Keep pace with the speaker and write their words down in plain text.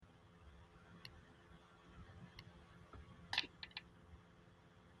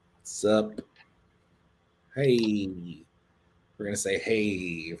Sup? Hey. We're going to say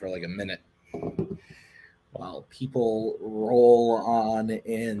hey for like a minute while people roll on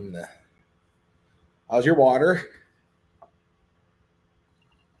in. How's your water?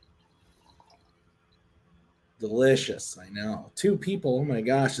 Delicious, I know. 2 people, oh my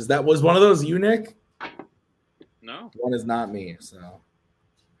gosh. Was one of those you, Nick? No. One is not me, so.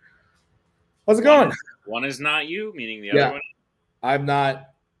 How's it going? One is not you, meaning the other one? I'm not.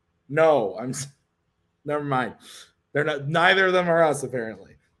 No, never mind. They're not. Neither of them are us,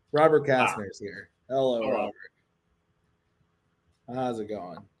 apparently. Robert Kastner's here. Hello, Robert. How's it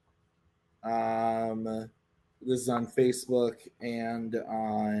going? This is on Facebook and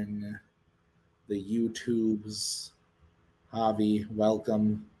on the YouTubes. Javi,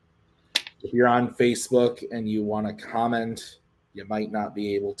 welcome. If you're on Facebook and you want to comment, you might not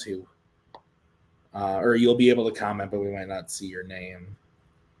be able to. Or you'll be able to comment, but we might not see your name.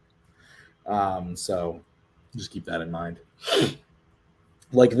 So just keep that in mind.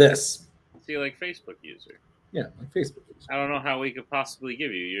 Like this. See, like Facebook user. Yeah, like Facebook user. I don't know how we could possibly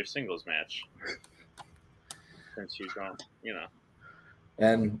give you your singles match. Since you've gone,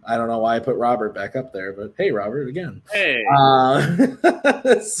 And I don't know why I put Robert back up there, but hey, Robert, again. Hey.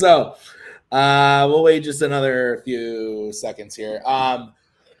 So we'll wait just another few seconds here.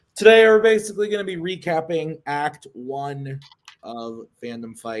 Today we're basically going to be recapping Act 1 of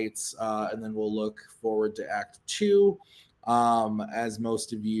Fandom Fights, and then we'll look forward to Act 2. As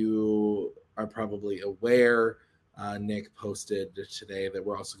most of you are probably aware, Nick posted today that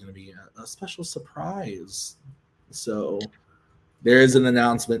we're also going to be a special surprise. So there is an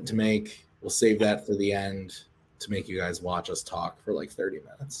announcement to make. We'll save that for the end to make you guys watch us talk for like 30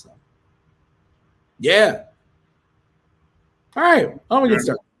 minutes. So. Yeah. All right. We can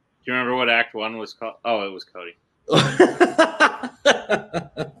start. Do you remember what Act 1 was called? Oh, it was Cody.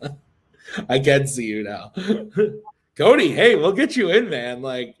 I can see you now. Cody, hey, we'll get you in, man.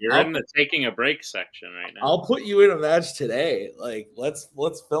 Like you're in the taking a break section right now. I'll put you in a match today. Like let's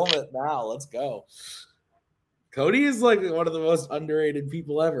film it now. Let's go. Cody is like one of the most underrated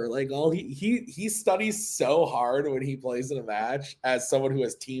people ever. Like he studies so hard when he plays in a match as someone who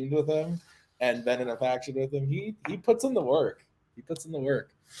has teamed with him and been in a faction with him. He puts in the work.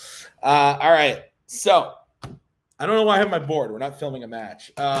 All right. So I don't know why I have my board. We're not filming a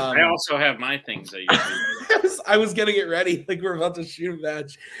match. I also have my things that you I was getting it ready. Like we're about to shoot a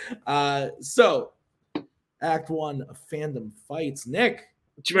match. So Act 1 of Fandom Fights. Nick.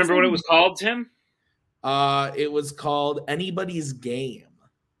 Do you remember what it was called, Tim? It was called Anybody's Game.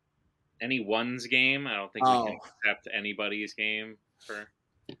 Anyone's Game? I don't think we can accept anybody's game for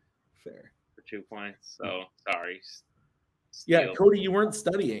 2 points. So sorry. Yeah, Cody, you weren't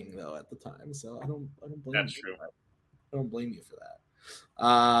studying though at the time, so I don't blame That's you. True. I don't blame you for that.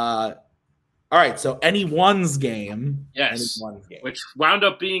 All right, so Anyone's Game. Yes. Anyone's Game. Which wound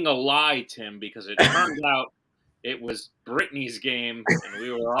up being a lie, Tim, because it turned out it was Brittany's game, and we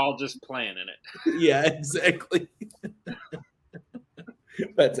were all just playing in it. Yeah, exactly.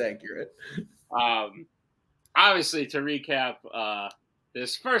 That's accurate. Obviously, to recap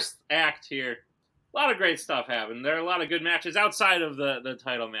this first act here, a lot of great stuff happened. There are a lot of good matches outside of the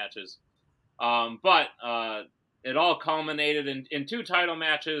title matches. But it all culminated in 2 title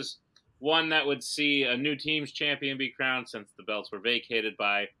matches. One that would see a new team's champion be crowned since the belts were vacated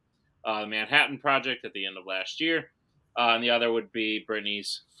by the Manhattan Project at the end of last year. And the other would be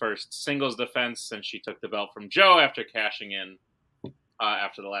Brittany's first singles defense since she took the belt from Joe after cashing in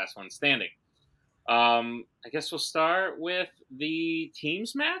after the last one standing. I guess we'll start with the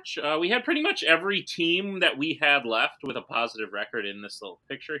teams match. We had pretty much every team that we had left with a positive record in this little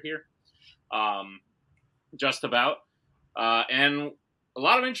picture here. Just about. And a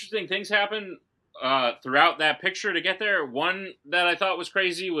lot of interesting things happened throughout that picture to get there. One that I thought was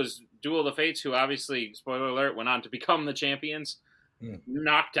crazy was Duel of the Fates, who obviously, spoiler alert, went on to become the champions.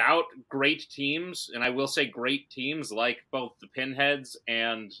 Knocked out great teams, and I will say great teams like both the Pinheads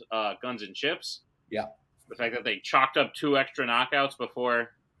and Guns and Chips. Yeah. The fact that they chalked up 2 extra knockouts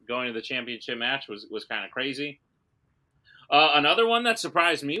before going to the championship match was kind of crazy. Another one that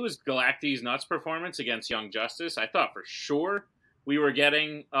surprised me was Galacti's Nuts performance against Young Justice. I thought for sure we were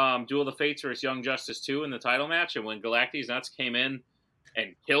getting Duel of the Fates versus Young Justice 2 in the title match, and when Galacti's Nuts came in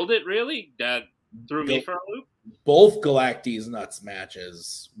and killed it, really, that threw me for a loop. Both Galacti's Nuts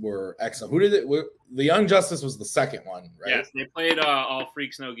matches were excellent. Who did it? The Young Justice was the second one, right? Yes, they played All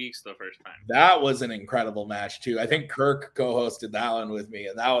Freaks No Geeks the first time. That was an incredible match too. I think Kirk co-hosted that one with me,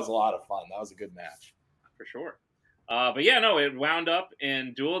 and that was a lot of fun. That was a good match for sure. But yeah, no, it wound up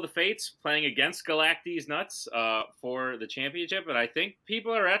in Duel of the Fates playing against Galactes Nuts for the championship. And I think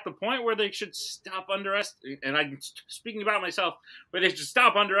people are at the point where they should stop and I'm speaking about myself, where they should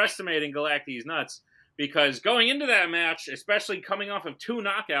stop underestimating Galactes Nuts. Because going into that match, especially coming off of 2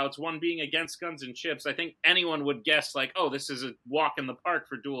 knockouts, one being against Guns and Chips, I think anyone would guess, like, oh, this is a walk in the park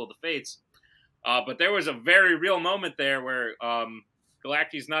for Duel of the Fates. But there was a very real moment there where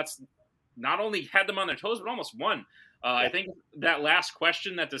Galactes Nuts not only had them on their toes, but almost won. I think that last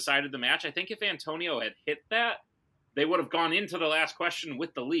question that decided the match, I think if Antonio had hit that, they would have gone into the last question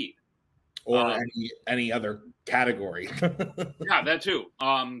with the lead. Or any other category. Yeah, that too.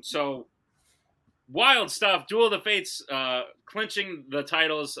 So wild stuff. Duel of the Fates clinching the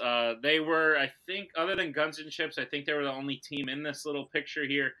titles. They were, I think, other than Guns and Chips, I think they were the only team in this little picture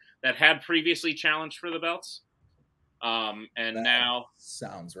here that had previously challenged for the belts. And that now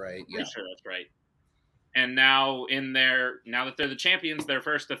sounds right. Yeah, pretty sure that's right. And now now that they're the champions, their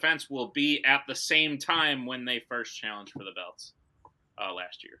first defense will be at the same time when they first challenged for the belts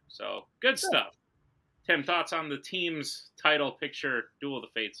last year. So good stuff. Tim, thoughts on the team's title picture? Duel of the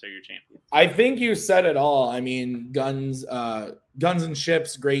Fates are your champions. I think you said it all. I mean, Guns and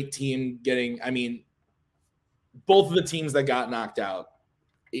Chips, great team getting. I mean, both of the teams that got knocked out.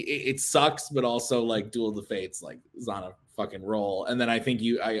 It sucks, but also like Duel of the Fates, like is on a fucking roll. And then I think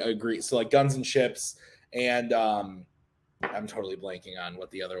I agree. So like Guns and Chips, and I'm totally blanking on what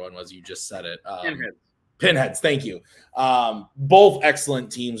the other one was. You just said it. Pinheads. Thank you. Both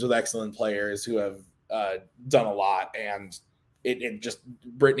excellent teams with excellent players who have done a lot, and it just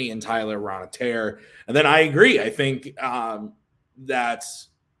Brittany and Tyler were on a tear. And then I agree. I think that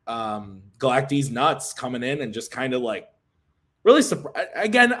Galactes Nuts coming in and just kind of like really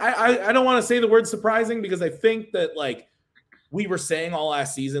again, I don't want to say the word surprising, because I think that like we were saying all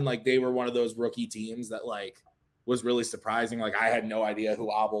last season, like they were one of those rookie teams that like was really surprising. Like I had no idea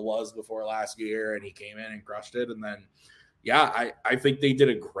who Abel was before last year, and he came in and crushed it. And then yeah, I think they did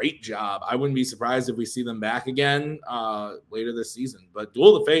a great job. I wouldn't be surprised if we see them back again later this season. But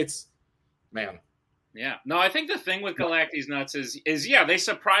Duel of the Fates, man. Yeah. No, I think the thing with Galactes Nuts is yeah, they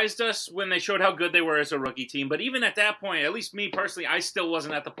surprised us when they showed how good they were as a rookie team. But even at that point, at least me personally, I still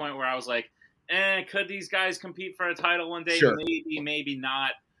wasn't at the point where I was like, could these guys compete for a title one day? Sure. Maybe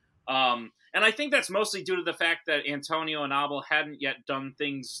not. And I think that's mostly due to the fact that Antonio and Abel hadn't yet done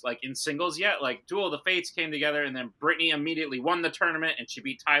things like in singles yet. Like Duel of the Fates came together, and then Brittany immediately won the tournament, and she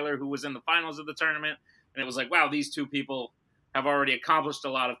beat Tyler, who was in the finals of the tournament. And it was like, wow, these two people have already accomplished a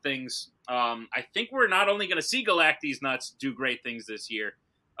lot of things. I think we're not only going to see Galactes Nuts do great things this year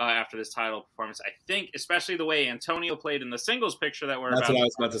after this title performance. I think, especially the way Antonio played in the singles picture that we're That's what I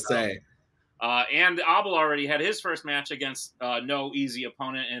was about to say. And Abel already had his first match against no easy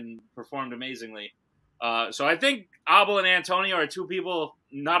opponent and performed amazingly. So I think Abel and Antonio are two people,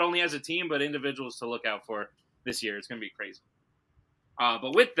 not only as a team, but individuals to look out for this year. It's going to be crazy.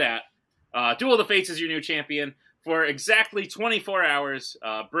 But with that, Duel of the Fates is your new champion. For exactly 24 hours,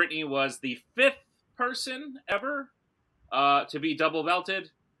 Brittany was the 5th person ever to be double belted.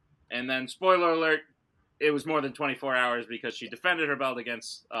 And then, spoiler alert, it was more than 24 hours because she defended her belt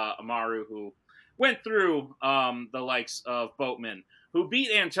against Amaru, who went through the likes of Boatman, who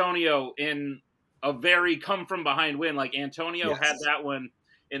beat Antonio in a very come-from-behind win. Like, Antonio had that one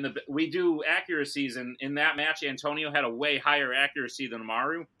in the... We do accuracies, and in that match, Antonio had a way higher accuracy than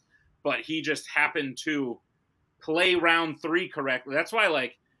Amaru, but he just happened to play round 3 correctly. That's why,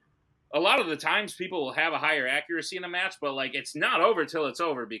 like, a lot of the times people will have a higher accuracy in a match, but like it's not over till it's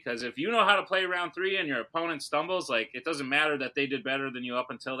over, because if you know how to play round 3 and your opponent stumbles, like it doesn't matter that they did better than you up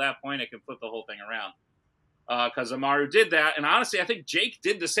until that point. It can flip the whole thing around. Because Amaru did that, and honestly, I think Jake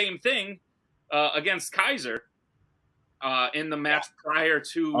did the same thing against Kaiser in the match prior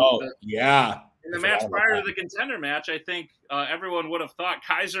to. In the match prior to the contender match, I think everyone would have thought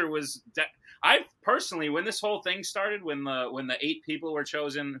Kaiser was. I personally, when this whole thing started, when the 8 people were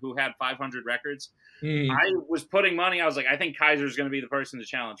chosen who had 500 records, I was putting money. I was like, I think Kaiser's going to be the person to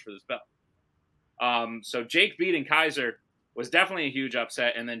challenge for this belt. So Jake beating Kaiser was definitely a huge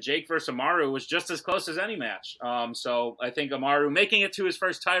upset, and then Jake versus Amaru was just as close as any match. So I think Amaru making it to his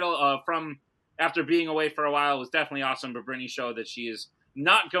first title from after being away for a while was definitely awesome. But Brittany showed that she is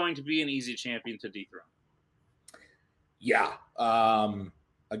not going to be an easy champion to dethrone. Yeah.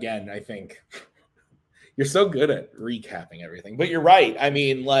 Again, I think you're so good at recapping everything, but you're right. I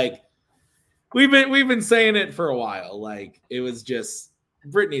mean, like we've been saying it for a while. Like it was just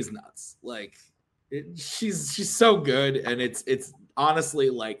Brittany's nuts. Like she's so good, and it's honestly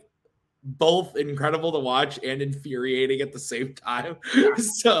like both incredible to watch and infuriating at the same time.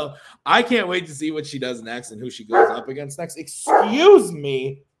 So I can't wait to see what she does next and who she goes up against next. Excuse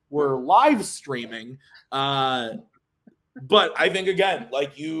me, we're live streaming. But I think, again,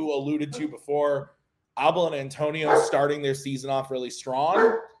 like you alluded to before, Abel and Antonio starting their season off really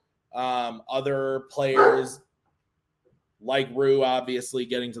strong. Other players like Rue, obviously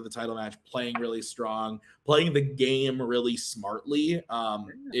getting to the title match, playing really strong, playing the game really smartly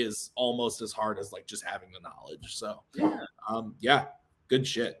is almost as hard as like just having the knowledge. So, yeah, good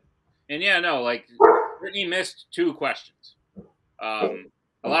shit. And like Brittany missed 2 questions.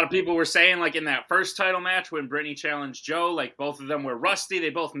 A lot of people were saying, like, in that first title match when Brittany challenged Joe, like, both of them were rusty. They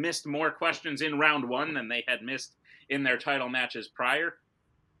both missed more questions in round 1 than they had missed in their title matches prior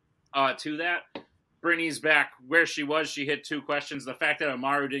to that. Brittany's back where she was. She hit 2 questions. The fact that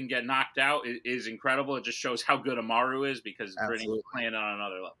Amaru didn't get knocked out is incredible. It just shows how good Amaru is because Brittany's playing on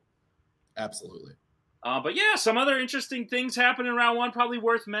another level. Absolutely. But yeah, some other interesting things happened in round 1, probably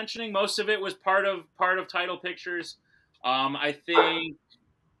worth mentioning. Most of it was part of title pictures. I think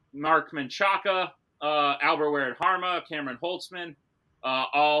Mark Menchaca, Albert Ware Harma, Cameron Holtzman,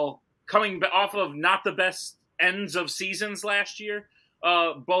 all coming off of not the best ends of seasons last year.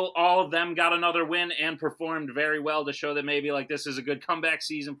 All of them got another win and performed very well to show that maybe like this is a good comeback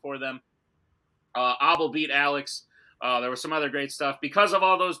season for them. Abel beat Alex. There was some other great stuff. Because of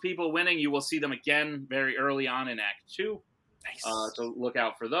all those people winning, you will see them again very early on in Act 2. Nice. So look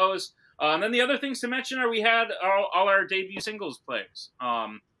out for those. And then the other things to mention are we had all our debut singles players.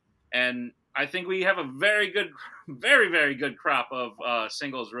 And I think we have a very, very good crop of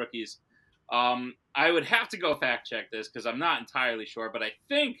singles rookies. I would have to go fact check this because I'm not entirely sure, but I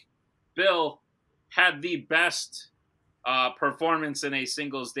think Bill had the best performance in a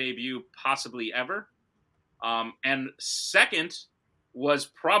singles debut possibly ever. And second was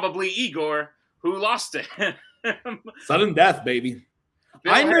probably Igor, who lost to him. Sudden death, baby.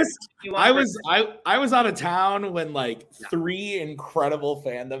 I was out of town when like 3 incredible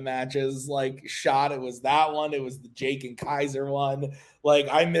Fandom matches like shot. It was that one. It was the Jake and Kaiser one. Like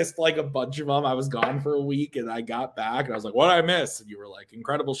I missed like a bunch of them. I was gone for a week and I got back and I was like, what did I miss? And you were like,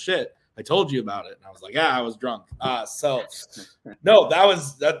 incredible shit. I told you about it. And I was like, yeah, I was drunk. So no, that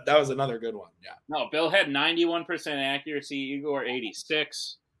was another good one. Yeah. No, Bill had 91% accuracy, Igor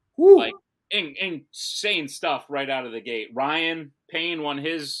 86. Woo. Like insane stuff right out of the gate. Ryan Payne won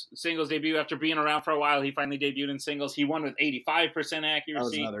his singles debut after being around for a while. He finally debuted in singles. He won with 85% accuracy. That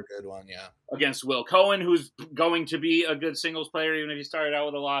was another good one, yeah. Against Will Cohen, who's going to be a good singles player, even if he started out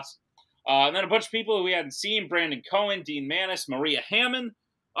with a loss. And then a bunch of people who we hadn't seen: Brandon Cohen, Dean Manis, Maria Hammond,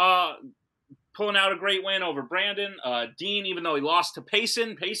 pulling out a great win over Brandon. Dean, even though he lost to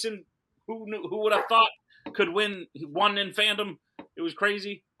Payson, who would have thought could win? He won in Fandom. It was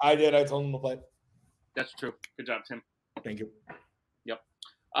crazy. I did. I told him to play. That's true. Good job, Tim. Thank you. Yep.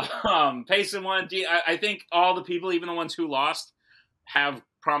 Payson won. I think all the people, even the ones who lost, have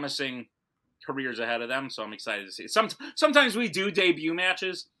promising careers ahead of them. So I'm excited to see it. Sometimes we do debut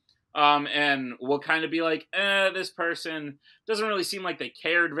matches, and we'll kind of be like, this person doesn't really seem like they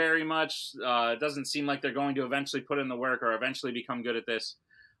cared very much. It doesn't seem like they're going to eventually put in the work or eventually become good at this.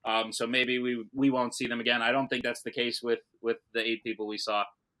 So maybe we won't see them again. I don't think that's the case with the 8 people we saw.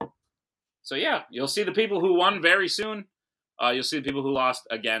 So yeah, you'll see the people who won very soon. You'll see the people who lost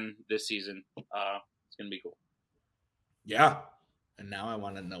again this season. It's going to be cool. Yeah. And now I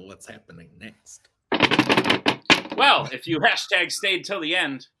want to know what's happening next. Well, if you #stayed till the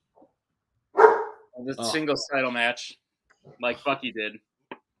end of this singles title match, like Bucky did.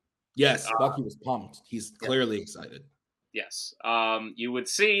 Yes, Bucky was pumped. He's clearly excited. Yes. You would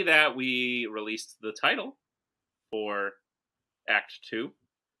see that we released the title for Act 2,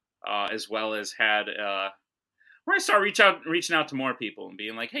 as well as had we're gonna start reaching out to more people and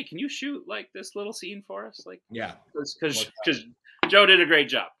being like, hey, can you shoot like this little scene for us? Like, yeah, because Joe did a great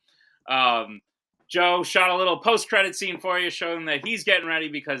job. Joe shot a little post-credit scene for you, showing that he's getting ready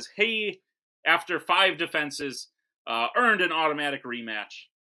because he, after 5 defenses, earned an automatic rematch.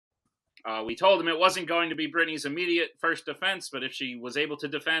 We told him it wasn't going to be Brittany's immediate first defense, but if she was able to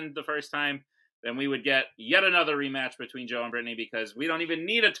defend the first time, then we would get yet another rematch between Joe and Brittany because we don't even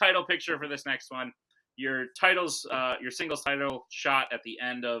need a title picture for this next one. Your singles title shot at the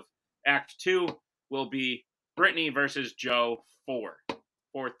end of Act 2 will be Brittany versus Joe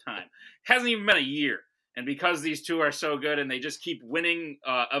fourth time. Hasn't even been a year. And because these two are so good and they just keep winning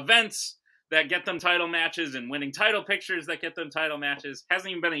events that get them title matches and winning title pictures that get them title matches,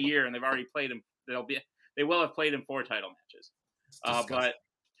 hasn't even been a year and they've already played in. They will have played in 4 title matches. But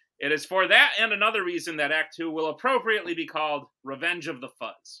it is for that and another reason that Act 2 will appropriately be called Revenge of the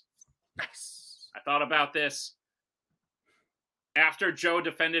Fuzz. Nice. I thought about this. After Joe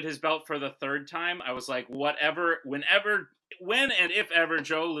defended his belt for the third time, I was like, when and if ever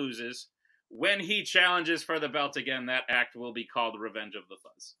Joe loses, when he challenges for the belt again, that act will be called Revenge of the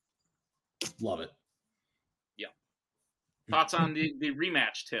Fuzz. Love it. Yeah. Thoughts on the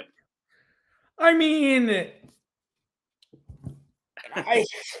rematch tip? I mean,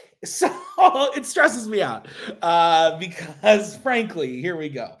 so it stresses me out because frankly, here we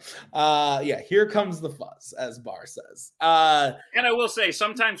go. Here comes the fuzz, as Barr says. And I will say,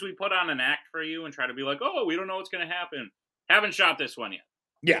 sometimes we put on an act for you and try to be like, oh, we don't know what's going to happen. Haven't shot this one yet.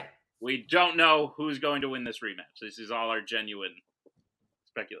 Yeah. We don't know who's going to win this rematch. This is all our genuine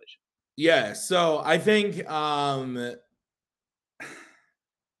speculation. Yeah, so I think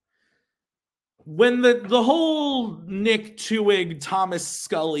when the whole Nick Chewig, Thomas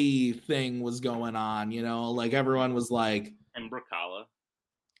Scully thing was going on, like everyone was like, and Bracala.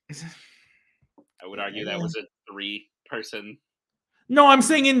 I would argue that was a 3-person. No, I'm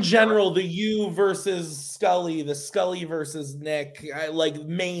saying in general, the you versus Scully, the Scully versus Nick,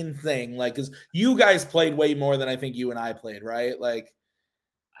 main thing, because you guys played way more than I think you and I played, right?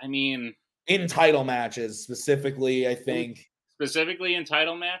 I mean, in title matches specifically, I think. Specifically in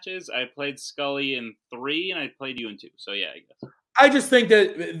title matches, I played Scully in 3 and I played you in 2. So yeah, I guess. I just think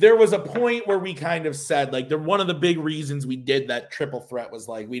that there was a point where we kind of said, one of the big reasons we did that triple threat was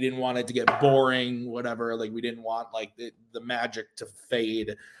we didn't want it to get boring, whatever. We didn't want the magic to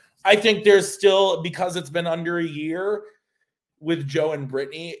fade. I think there's still, because it's been under a year with Joe and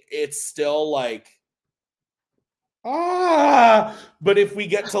Brittany, it's still but if we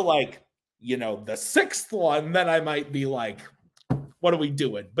get to the 6th one, then I might be like, what are we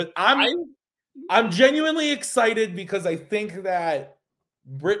doing? But I'm genuinely excited because I think that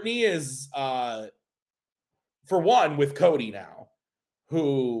Brittany is, for one, with Cody now,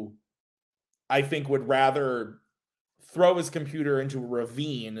 who I think would rather throw his computer into a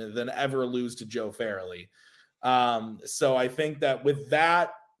ravine than ever lose to Joe Farrelly. So I think that with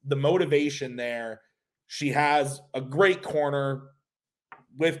that, the motivation there, she has a great corner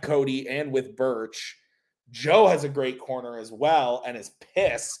with Cody and with Birch. Joe has a great corner as well and is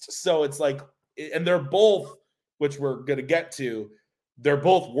pissed. So it's and they're both, which we're going to get to, they're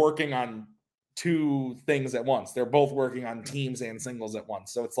both working on 2 things at once. They're both working on teams and singles at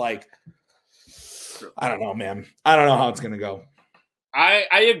once. So it's I don't know, man. I don't know how it's going to go.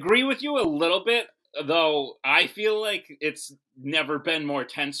 I agree with you a little bit, though I feel like it's never been more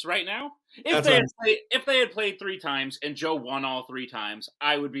tense right now. If they had played 3 times and Joe won all 3 times,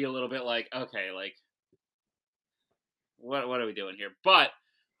 I would be a little bit okay, what are we doing here? But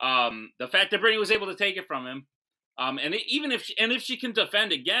the fact that Brittany was able to take it from him, and even if she can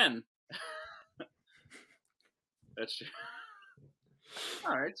defend again, that's true.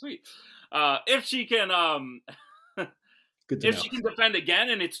 All right, sweet. If she can, she can defend again,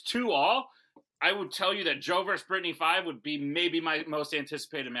 and it's 2-all, I would tell you that Joe versus Brittany 5 would be maybe my most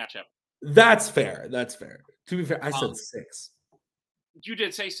anticipated matchup. That's fair. To be fair, I said 6. You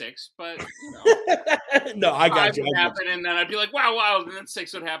did say 6, but no, I got you. Would happen, and then I'd be like, wow, and then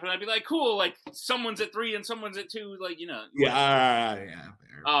 6 would happen. I'd be like, cool, someone's at 3 and someone's at 2, Yeah.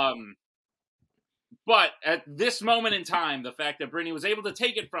 But at this moment in time, the fact that Brittany was able to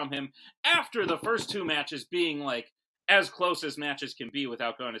take it from him after the first 2 matches being as close as matches can be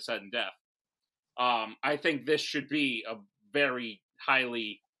without going to sudden death, I think this should be a very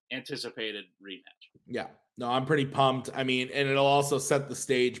highly anticipated rematch. Yeah. No, I'm pretty pumped. I mean, and it'll also set the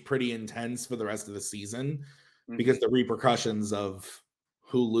stage pretty intense for the rest of the season because the repercussions of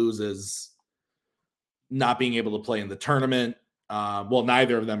who loses not being able to play in the tournament.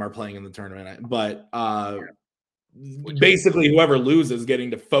 Neither of them are playing in the tournament, but basically whoever loses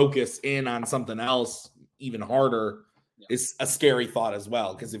getting to focus in on something else even harder is a scary thought as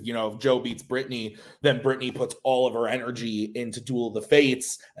well. Because if Joe beats Brittany, then Brittany puts all of her energy into Duel of the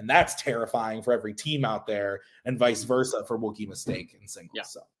Fates, and that's terrifying for every team out there, and vice versa for Wookiee Mistake in singles. Yeah.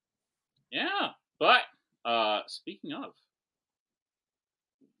 So. Yeah, but speaking of,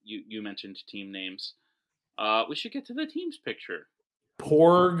 you mentioned team names. We should get to the teams picture.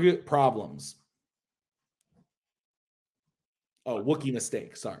 Porg Problems. Oh, Wookiee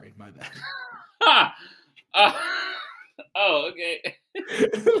Mistake. Sorry, my bad. Okay.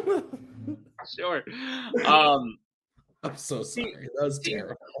 Sure. I'm so sorry. That was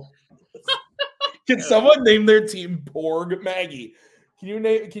terrible. Can someone name their team Porg? Maggie, can you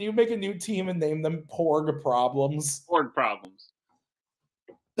make a new team and name them Porg Problems? Porg Problems.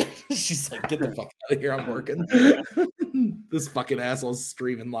 She's like, get the fuck out of here. I'm working. This fucking asshole's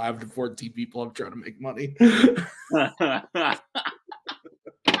streaming live to 14 people. I'm trying to make money.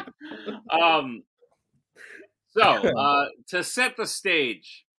 So to set the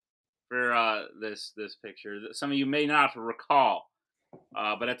stage for this picture, some of you may not recall,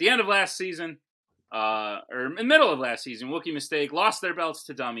 but at the end of last season, or in the middle of last season, Wookiee Mistake lost their belts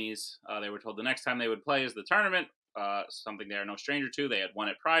to dummies. They were told the next time they would play is the tournament, something they are no stranger to. They had won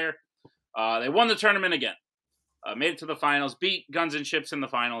it prior. They won the tournament again, made it to the finals, beat Guns and Ships in the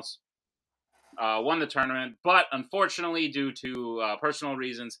finals, won the tournament, but unfortunately, due to personal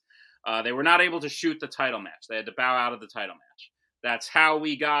reasons, they were not able to shoot the title match. They had to bow out of the title match. That's how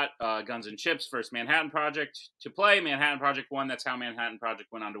we got Guns and Chips versus Manhattan Project to play. Manhattan Project won. That's how Manhattan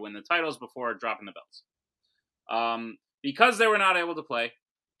Project went on to win the titles before dropping the belts. Because they were not able to play,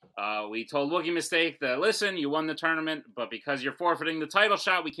 we told Wookiee Mistake that, listen, you won the tournament, but because you're forfeiting the title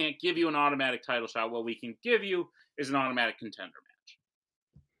shot, we can't give you an automatic title shot. What we can give you is an automatic contender match.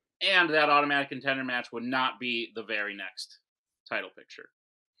 And that automatic contender match would not be the very next title picture.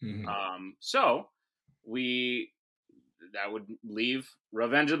 Mm-hmm. So that would leave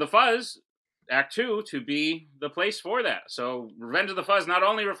Revenge of the Fuzz, Act 2, to be the place for that. So Revenge of the Fuzz not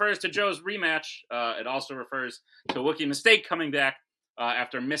only refers to Joe's rematch, it also refers to Wookiee Mistake coming back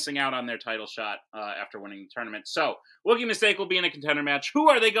after missing out on their title shot after winning the tournament. So Wookiee Mistake will be in a contender match. Who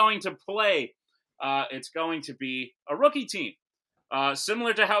are they going to play? It's going to be a rookie team.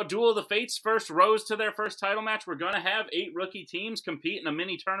 Similar to how Duel of the Fates first rose to their first title match, we're going to have 8 rookie teams compete in a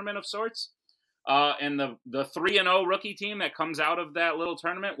mini tournament of sorts. And the 3-0 rookie team that comes out of that little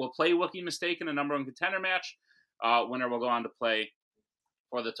tournament will play Wookiee Mistake in a number 1 contender match. Winner will go on to play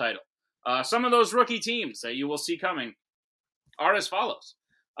for the title. Some of those rookie teams that you will see coming are as follows.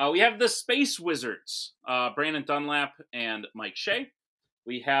 We have the Space Wizards, Brandon Dunlap and Mike Shea.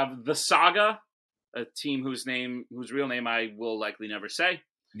 We have the Saga, a team whose real name I will likely never say.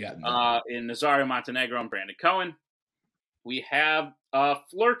 Yeah. No. In Nazario Montenegro and Brandon Cohen. We have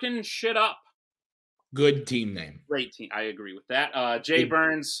Flurkin Shit Up. Good team name. Great team. I agree with that. Jay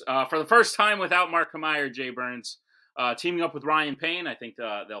Burns, for the first time without Mark Kameyer, Jay Burns teaming up with Ryan Payne. I think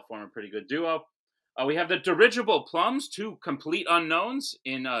they'll form a pretty good duo. We have the Dirigible Plums, 2 complete unknowns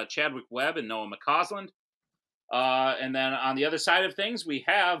in Chadwick Webb and Noah McCausland. And then on the other side of things, we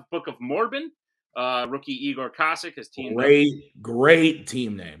have Book of Morbin, rookie Igor Kosick has teamed up. Great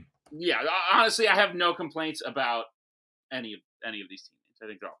team name. Yeah, honestly, I have no complaints about any of these team names. I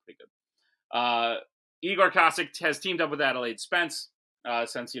think they're all pretty good. Igor Kosick has teamed up with Adelaide Spence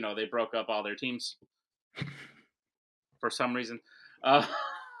since, they broke up all their teams for some reason.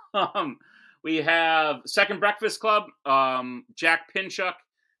 We have Second Breakfast Club, Jack Pinchuk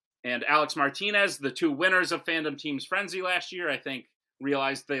and Alex Martinez, the 2 winners of Fandom Teams Frenzy last year, I think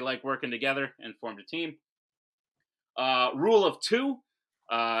realized they like working together and formed a team. Rule of 2,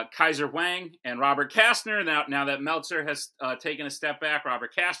 Kaiser Wang and Robert Kastner. Now that Meltzer has taken a step back,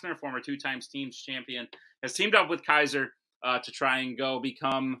 Robert Kastner, former 2-time teams champion, has teamed up with Kaiser to try and go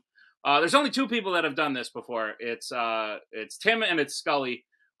become. There's only 2 people that have done this before. It's Tim and it's Scully,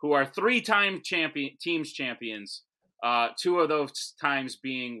 who are 3-time teams champions. 2 of those times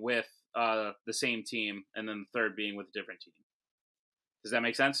being with the same team, and then the 3rd being with a different team. Does that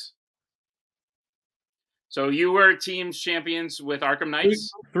make sense? So you were teams champions with Arkham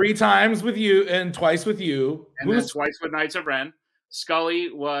Knights? 3 times with you and twice with you. And then twice with Knights of Ren.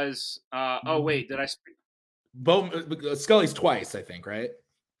 Scully was... did I speak? Scully's twice, I think, right?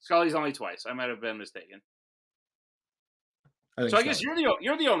 Scully's only twice. I might have been mistaken. I guess you're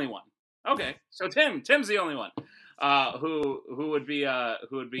the only one. Okay, so Tim's the only one who would be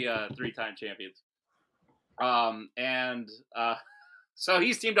 3-time champions. So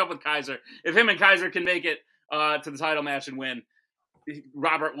he's teamed up with Kaiser. If him and Kaiser can make it to the title match and win,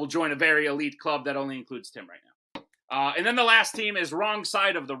 Robert will join a very elite club that only includes Tim right now. And then the last team is Wrong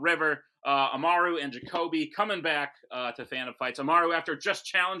Side of the River. Amaru and Jacoby coming back to Fandom Fights. Amaru, after just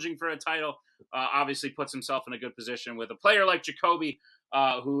challenging for a title, obviously puts himself in a good position with a player like Jacoby,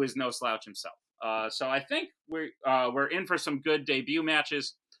 who is no slouch himself. So I think we're in for some good debut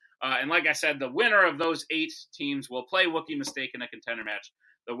matches. And like I said, the winner of those 8 teams will play Wookiee Mistake in a contender match.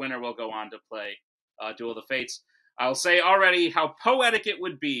 The winner will go on to play Duel of the Fates. I'll say already how poetic it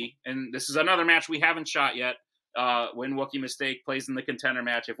would be, and this is another match we haven't shot yet, when Wookiee Mistake plays in the contender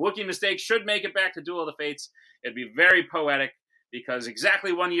match. If Wookiee Mistake should make it back to Duel of the Fates, it'd be very poetic, because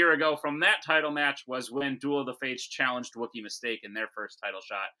exactly 1 year ago from that title match was when Duel of the Fates challenged Wookiee Mistake in their first title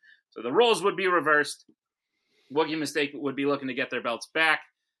shot. So the roles would be reversed. Wookiee Mistake would be looking to get their belts back.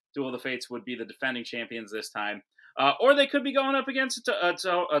 Duel of the Fates would be the defending champions this time. Or they could be going up against a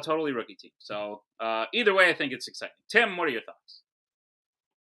totally rookie team. So either way, I think it's exciting. Tim, what are your thoughts?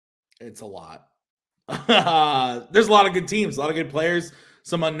 It's a lot. There's a lot of good teams, a lot of good players,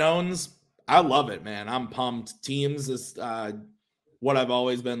 some unknowns. I love it, man. I'm pumped. Teams is what I've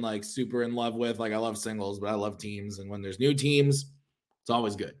always been like super in love with. Like I love singles, but I love teams. And when there's new teams, it's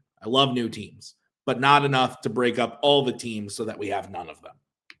always good. I love new teams, but not enough to break up all the teams so that we have none of them.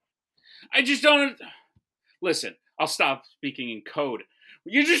 I just don't listen. I'll stop speaking in code.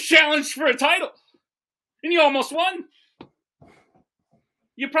 You just challenged for a title, and you almost won.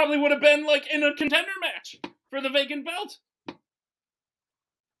 You probably would have been like in a contender match for the vacant belt.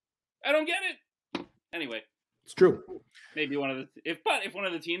 I don't get it. Anyway, it's true. Maybe one of the if one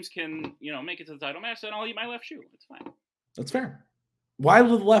of the teams can make it to the title match, then I'll eat my left shoe. It's fine. That's fair. Why the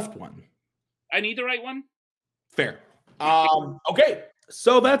left one? I need the right one. Fair. Okay,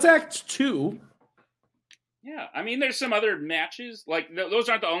 so that's Act 2. Yeah, I mean, there's some other matches. Like those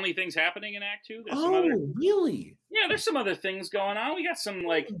aren't the only things happening in Act 2. There's some other, really? Yeah, there's some other things going on. We got some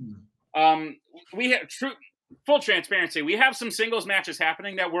we have full transparency. We have some singles matches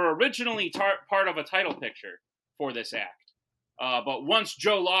happening that were originally part of a title picture for this act. But once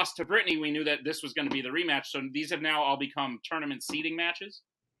Joe lost to Brittany, we knew that this was going to be the rematch. So these have now all become tournament seeding matches.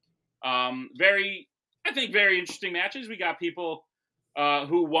 Very interesting matches. We got people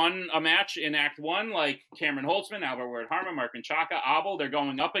who won a match in Act 1, like Cameron Holtzman, Albert Ward Harmon, Mark Menchaca, Abel. They're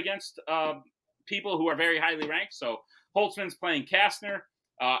going up against people who are very highly ranked. So Holtzman's playing Kastner,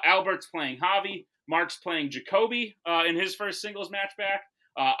 Albert's playing Javi, Mark's playing Jacoby in his first singles match back.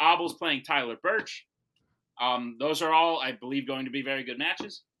 Abel's playing Tyler Birch. Those are all, I believe, going to be very good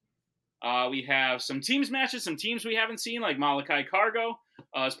matches. We have some teams matches, some teams we haven't seen, like Malachi Cargo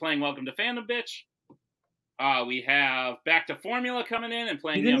is playing Welcome to Fandom, bitch. We have Back to Formula coming in and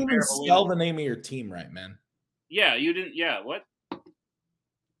playing. You didn't even spell the name of your team right, man. Yeah, you didn't. Yeah, what?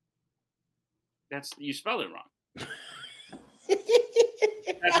 You spelled it wrong.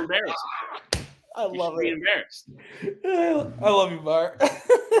 That's embarrassing. I love it. Be embarrassed. I love you, Bart.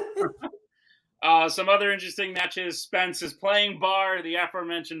 Some other interesting matches. Spence is playing Bar, the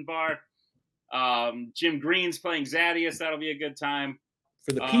aforementioned Bar. Jim Green's playing Zadius. That'll be a good time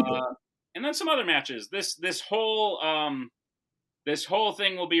for the people. And then some other matches. This whole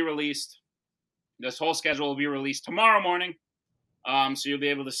thing will be released. This whole schedule will be released tomorrow morning. So you'll be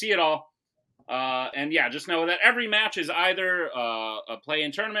able to see it all. And yeah, just know that every match is either a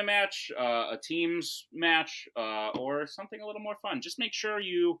play-in tournament match, a teams match, or something a little more fun. Just make sure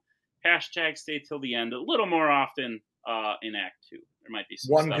you stay till the end a little more often in Act 2. There might be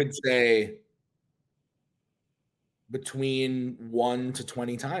some one stuff. Could say between 1 to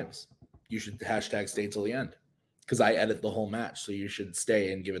 20 times. You should stay till the end because I edit the whole match. So you should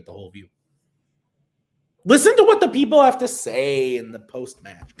stay and give it the whole view. Listen to what the people have to say in the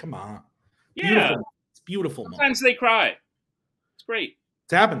post-match. Come on. Yeah. Beautiful. It's beautiful. Sometimes they cry. It's great.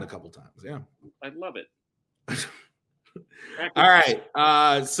 It's happened a couple times. Yeah. I love it. All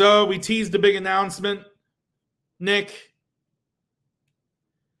right. So we teased a big announcement. Nick,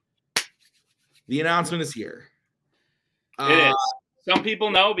 the announcement is here. It is. Some people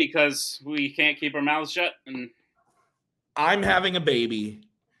know because we can't keep our mouths shut. And I'm having a baby.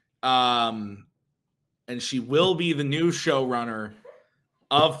 And she will be the new showrunner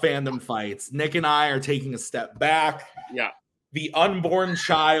of Fandom Fights. Nick and I are taking a step back. Yeah. The unborn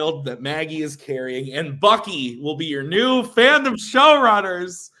child that Maggie is carrying. And Bucky will be your new Fandom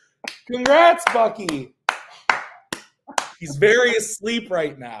showrunners. Congrats, Bucky. He's very asleep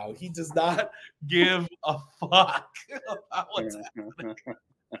right now. He does not give a fuck about what's happening.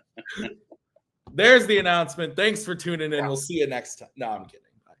 There's the announcement. Thanks for tuning in. We'll see you next time. No, I'm kidding.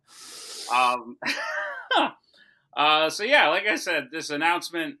 Bye. So yeah, like I said, this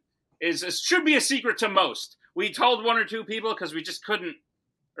announcement should be a secret to most. We told one or two people because we just couldn't,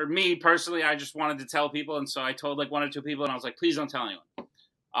 or me personally, I just wanted to tell people, and so I told like one or two people, and I was like, please don't tell anyone.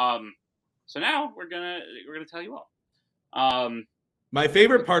 So now we're gonna tell you all. My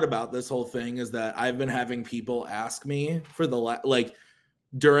favorite part about this whole thing is that I've been having people ask me for the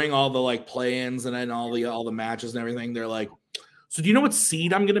during all the play-ins and then all the matches and everything. They're like, so do you know what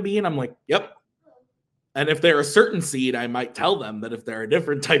seed I'm going to be in? I'm like, yep. And if they're a certain seed, I might tell them that if they're a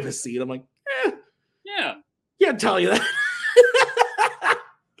different type of seed, I'm like, yeah, can't tell you that.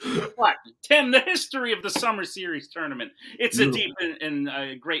 What, Tim? The history of the Summer Series tournament. It's a deep and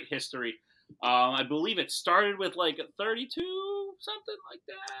great history. I believe it started with 32, something like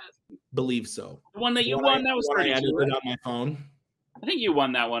that. Believe so. The one that you won, that was 32. I edited right? it on my phone. I think you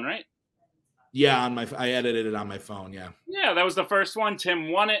won that one, right? Yeah, I edited it on my phone. Yeah. Yeah, that was the first one.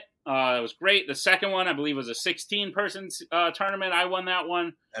 Tim won it. It was great. The second one, I believe, was a 16-person tournament. I won that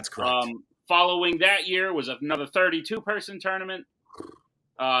one. That's correct. Following that year was another 32-person tournament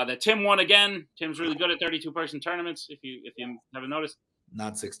that Tim won again. Tim's really good at 32-person tournaments. If you haven't noticed.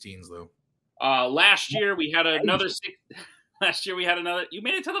 Not 16s though. Last year we had another. Last year we had another. You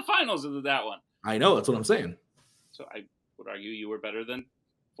made it to the finals of that one. I know. That's what I'm saying. So I would argue you were better than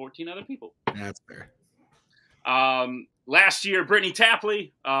 14 other people. That's fair. Last year, Brittany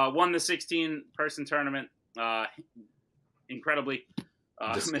Tapley won the 16-person tournament. Incredibly,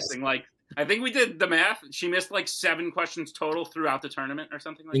 missing I think we did the math. She missed 7 questions total throughout the tournament or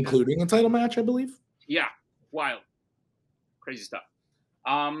something like including that. a title match, I believe. Yeah, wild, crazy stuff.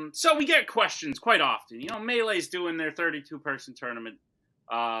 So we get questions quite often. Melee's doing their 32-person tournament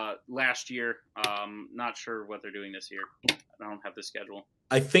last year. Not sure what they're doing this year. I don't have the schedule.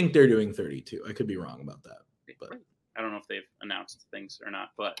 I think they're doing 32. I could be wrong about that. But I don't know if they've announced things or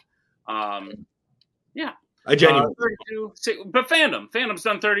not. But yeah. I genuinely 32, but Fandom's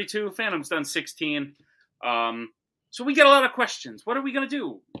done 32. Fandom's done 16. So we get a lot of questions. What are we gonna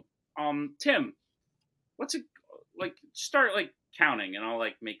do? Tim, what's it like? Start counting, and I'll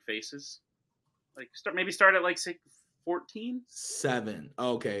make faces. Start at 14. 7.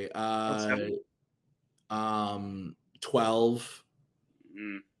 Okay. 7? 12.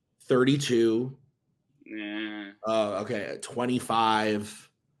 32. Yeah. Okay. 25.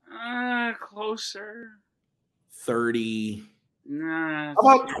 Closer. 30. Nah.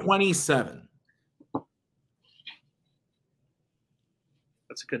 How about 27?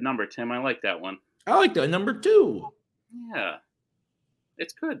 That's a good number, Tim. I like that one. I like that number 2. Yeah.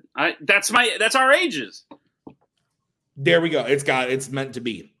 It's good. That's our ages. There we go. It's meant to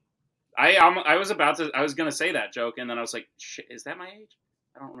be. I was gonna say that joke, and then I was like, shit, is that my age?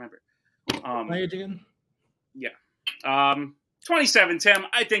 I don't remember. My age again? Yeah. 27, Tim.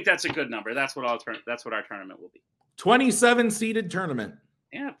 I think that's a good number. That's what our tournament will be. 27 seeded tournament.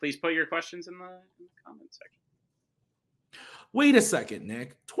 Yeah, please put your questions in the comment section. Wait a second,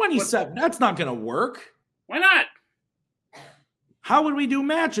 Nick. 27. That's not going to work. Why not? How would we do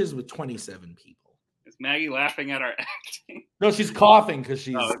matches with 27 people? Is Maggie laughing at our acting? No, she's coughing because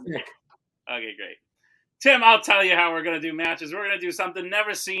she's sick. Okay, great. Tim, I'll tell you how we're going to do matches. We're going to do something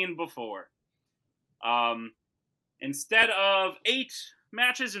never seen before. Instead of 8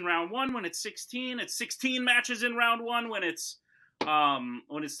 matches in round 1 when it's 16, it's 16 matches in round 1 when it's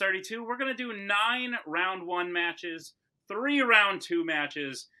 32. We're going to do 9 round 1 matches, 3 round 2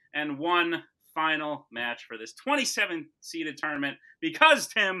 matches, and 1 final match for this 27-seeded tournament. Because,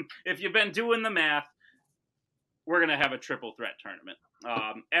 Tim, if you've been doing the math, we're going to have a triple threat tournament.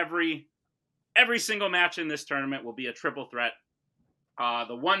 Every single match in this tournament will be a triple threat.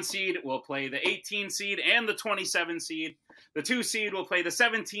 The 1 seed will play the 18 seed and the 27 seed. The 2 seed will play the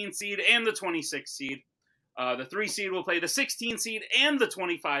 17 seed and the 26 seed. The 3 seed will play the 16 seed and the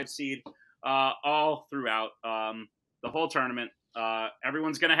 25 seed, all throughout the whole tournament.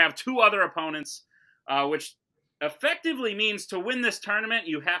 Everyone's going to have 2 other opponents, which effectively means to win this tournament,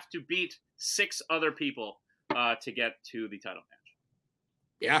 you have to beat 6 other people to get to the title match.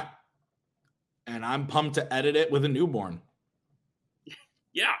 Yeah. And I'm pumped to edit it with a newborn.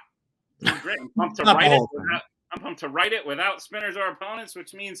 Yeah. Great. I'm pumped to write it without spinners or opponents,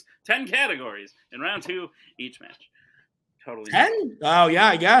 which means 10 categories in round 2 each match. Totally. 10? Oh, yeah,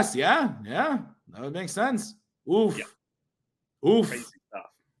 I guess. Yeah. That would make sense. Oof. Yeah. Oof. Crazy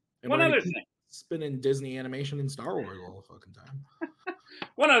stuff. And one other thing. Spinning Disney animation and Star Wars all the fucking time.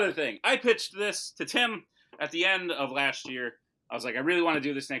 One other thing. I pitched this to Tim at the end of last year. I was like, I really want to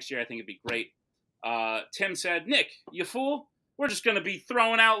do this next year. I think it'd be great. Tim said, Nick, you fool. We're just going to be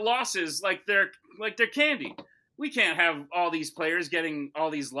throwing out losses like they're candy. We can't have all these players getting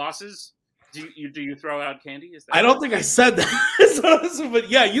all these losses. Do you throw out candy? Is that I don't think I said that. But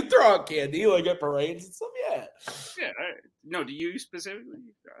yeah, you throw out candy at parades and stuff. Yeah. Yeah. No, do you specifically?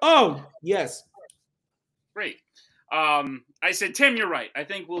 Oh, yes. Great. I said, Tim, you're right. I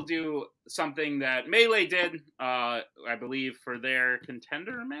think we'll do something that Melee did, I believe, for their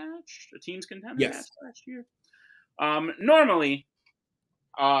contender match, a team's contender match last year. Normally,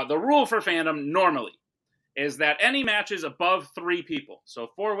 the rule for Fandom normally is that any matches above 3 people, so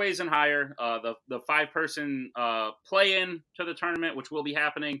 4 ways and higher, the 5-person play-in to the tournament, which will be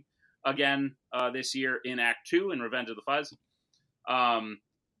happening again this year in Act 2 in Revenge of the Fuzz.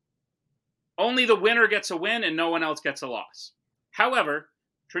 Only the winner gets a win and no one else gets a loss. However,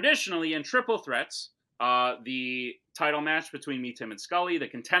 traditionally in triple threats, the title match between me, Tim, and Scully, the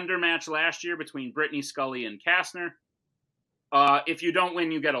contender match last year between Brittany, Scully, and Kastner, if you don't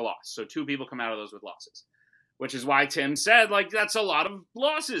win, you get a loss. So 2 people come out of those with losses, which is why Tim said, that's a lot of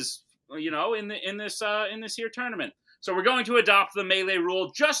losses, in this here tournament. So we're going to adopt the Melee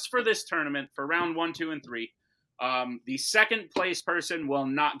rule just for this tournament for round 1, 2, and 3. The second place person will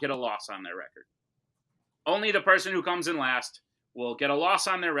not get a loss on their record. Only the person who comes in last will get a loss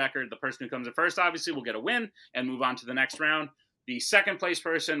on their record. The person who comes in first, obviously, will get a win and move on to the next round. The second place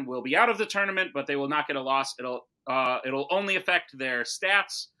person will be out of the tournament, but they will not get a loss. It'll only affect their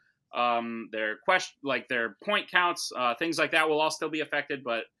stats, their point counts, things like that will all still be affected.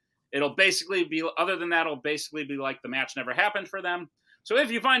 But it'll basically be, other than that, it'll basically be like the match never happened for them. So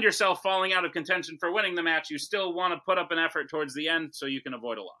if you find yourself falling out of contention for winning the match, you still want to put up an effort towards the end so you can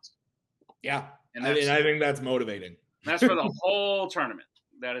avoid a loss. Yeah, and I think that's motivating. That's for the whole tournament.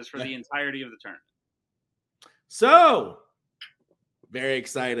 That is for the entirety of the tournament. So, very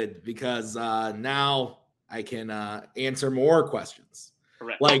excited because now I can answer more questions.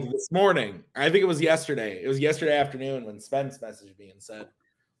 Correct. Like this morning, I think it was yesterday. It was yesterday afternoon when Spence messaged me and said,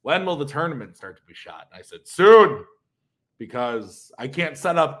 "When will the tournament start to be shot?" And I said, "Soon." Because I can't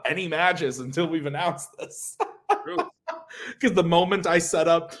set up any matches until we've announced this. Because the moment I set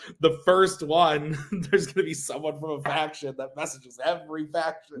up the first one, there's going to be someone from a faction that messages every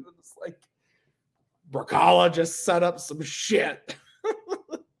faction. And it's like, Bracala just set up some shit.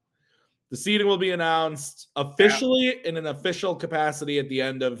 The seeding will be announced officially in an official capacity at the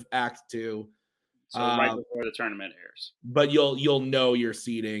end of Act 2. So right before the tournament airs. But you'll know your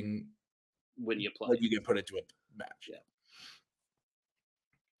seeding when you play. When you get put into a match, yeah.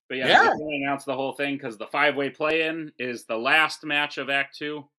 But yeah, we announced the whole thing because the 5-way play-in is the last match of Act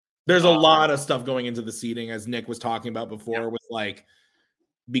 2. There's a lot of stuff going into the seeding, as Nick was talking about before, with like,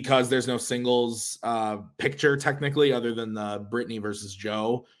 because there's no singles picture technically other than the Brittany versus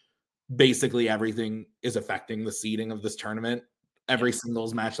Joe. Basically, everything is affecting the seeding of this tournament. Every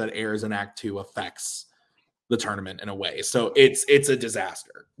singles match that airs in Act 2 affects the tournament in a way. So it's a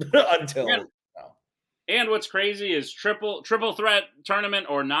disaster until. Yeah. And what's crazy is triple threat tournament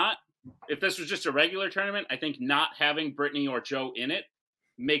or not. If this was just a regular tournament, I think not having Brittany or Joe in it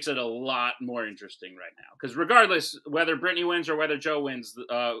makes it a lot more interesting right now. Because regardless whether Brittany wins or whether Joe wins,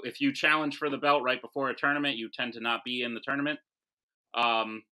 if you challenge for the belt right before a tournament, you tend to not be in the tournament.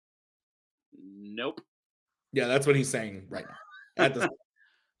 Nope. Yeah, that's what he's saying right now.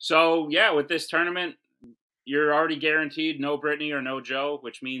 So yeah, with this tournament, you're already guaranteed no Brittany or no Joe,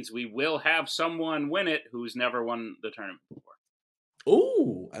 which means we will have someone win it who's never won the tournament before.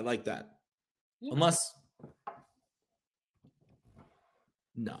 Oh, I like that. Yeah. Unless...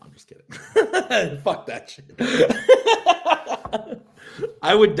 No, I'm just kidding. Fuck that shit.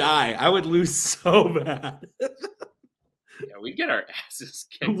 I would die. I would lose so bad. Yeah, we'd get our asses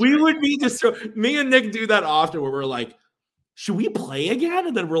kicked. We would be destroyed. Me and Nick do that often where we're like, should we play again?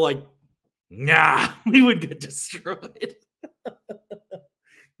 And then we're like, nah, we would get destroyed.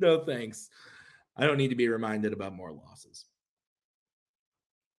 No, thanks. I don't need to be reminded about more losses.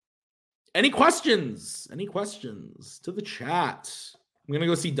 Any questions? Any questions to the chat? I'm going to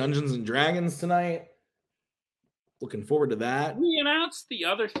go see Dungeons and Dragons tonight. Looking forward to that. We announced the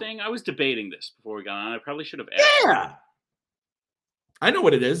other thing. I was debating this before we got on. I probably should have asked. Yeah. I know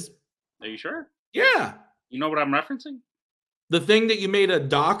what it is. Are you sure? Yeah. You know what I'm referencing? The thing that you made a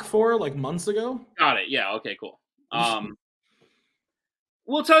doc for like months ago? Got it. Yeah. Okay, cool.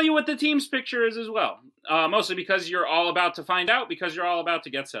 We'll tell you what the team's picture is as well. Mostly because you're all about to find out, because you're all about to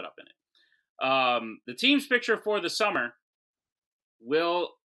get set up in it. The team's picture for the summer will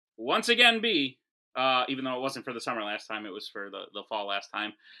once again be, even though it wasn't for the summer last time, it was for the fall last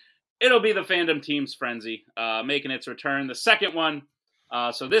time, it'll be the Fandom Team's Frenzy, making its return, the second one.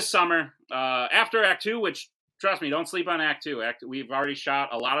 So this summer, after Act 2, which, trust me, don't sleep on Act 2. We've already shot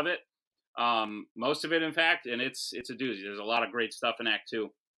a lot of it, most of it, in fact, and it's a doozy. There's a lot of great stuff in Act 2.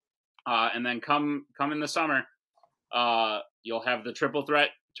 And then come in the summer, you'll have the Triple Threat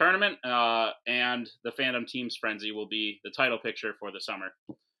Tournament, and the Fandom Team's Frenzy will be the title picture for the summer.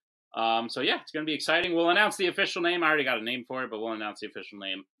 So yeah, it's going to be exciting. We'll announce the official name. I already got a name for it, but we'll announce the official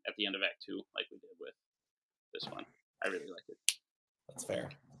name at the end of Act 2, like we did with this one. I really like it. That's fair.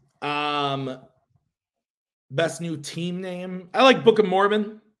 Best new team name. I like Book of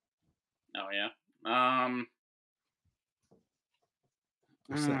Mormon. Oh yeah.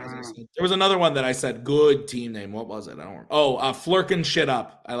 There was another one that I said good team name. What was it? I don't remember. Oh, Flirkin' Shit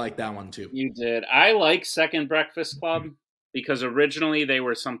Up. I like that one too. You did. I like Second Breakfast Club because originally they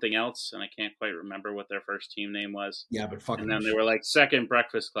were something else, and I can't quite remember what their first team name was. Yeah, but fucking. And then they were like Second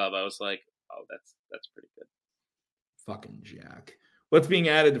Breakfast Club. I was like, oh, that's pretty good. Fucking Jack. What's being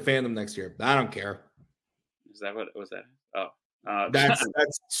added to Fandom next year? I don't care. Is that what was that? Oh, that's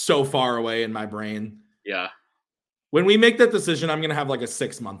so far away in my brain. Yeah. When we make that decision, I'm gonna have like a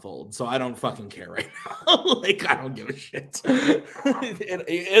 6-month-old, so I don't fucking care right now. Like I don't give a shit.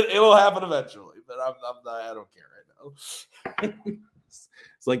 It'll happen eventually, but I don't care right now.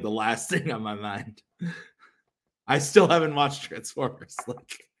 It's like the last thing on my mind. I still haven't watched Transformers.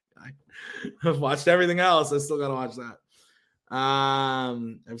 Like I've watched everything else. I still gotta watch that.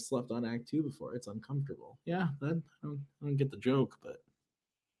 I've slept on Act 2 before. It's uncomfortable. Yeah, I don't get the joke, but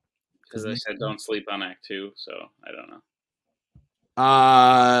because I said don't sleep on Act 2, so I don't know.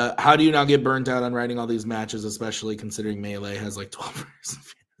 How do you not get burnt out on writing all these matches, especially considering Melee has like 12 years?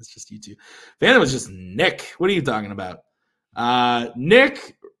 It's just you two. Fandom was just Nick. What are you talking about?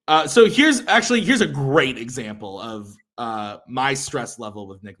 Nick. So here's a great example of my stress level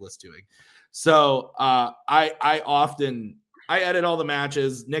with Nicholas doing. So I edit all the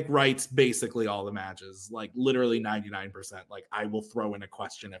matches. Nick writes basically all the matches, like literally 99%. Like I will throw in a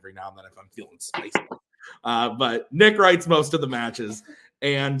question every now and then if I'm feeling spicy. But Nick writes most of the matches.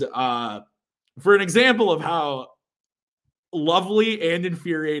 And for an example of how lovely and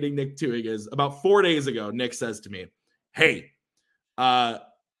infuriating Nick Tuig is, about 4 days ago, Nick says to me, hey,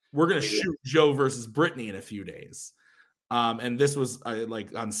 we're going to shoot Joe versus Brittany in a few days. And this was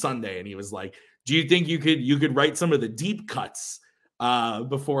like on Sunday. And he was like, do you think you could write some of the deep cuts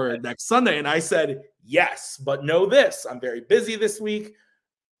before next Sunday? And I said, yes, but know this, I'm very busy this week.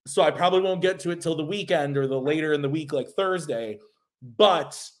 So I probably won't get to it till the weekend or the later in the week, like Thursday,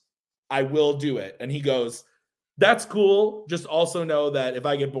 but I will do it. And he goes, that's cool. Just also know that if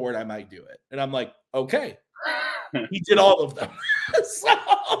I get bored, I might do it. And I'm like, okay. He did all of them. So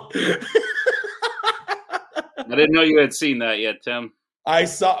I didn't know you had seen that yet, Tim. I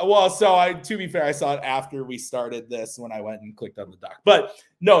saw, to be fair, I saw it after we started this when I went and clicked on the doc. But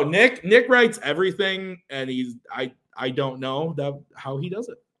no, Nick writes everything, and I don't know how he does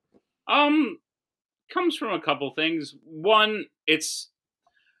it. Comes from a couple things. One, it's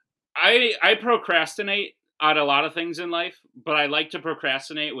I procrastinate on a lot of things in life, but I like to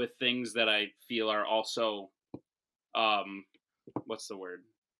procrastinate with things that I feel are also what's the word?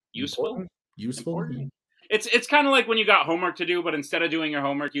 Useful? Important. It's kind of like when you got homework to do, but instead of doing your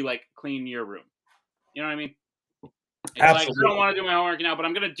homework, you like clean your room. You know what I mean? It's Absolutely. Like, I don't want to do my homework now, but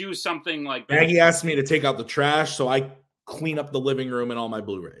I'm going to do something like that. Maggie asked me to take out the trash, so I clean up the living room and all my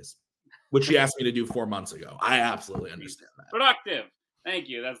Blu-rays, which she asked me to do 4 months ago. I absolutely understand that. Productive. Thank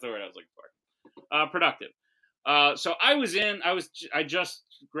you. That's the word I was looking for. Productive. So I just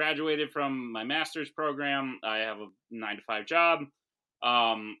graduated from my master's program. I have a 9-to-5 job.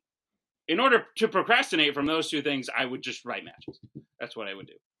 In order to procrastinate from those two things, I would just write matches. That's what I would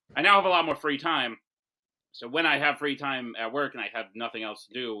do. I now have a lot more free time. So when I have free time at work and I have nothing else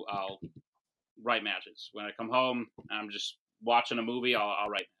to do, I'll write matches. When I come home and I'm just watching a movie, I'll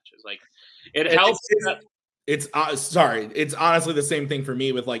write matches. Like it helps. It's honestly the same thing for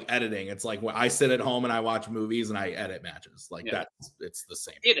me with like editing. It's like when I sit at home and I watch movies and I edit matches. Like it's the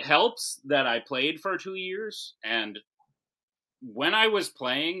same. It helps that I played for 2 years, and when I was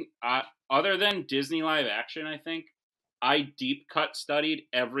playing, other than Disney live action, I think I deep cut studied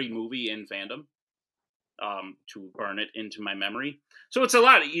every movie in Fandom to burn it into my memory. So it's a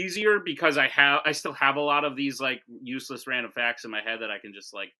lot easier because I still have a lot of these like useless random facts in my head that I can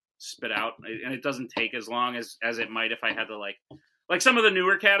just like spit out, and it doesn't take as long as it might if I had to like some of the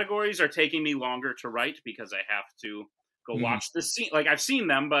newer categories are taking me longer to write because I have to go watch the scene. Like I've seen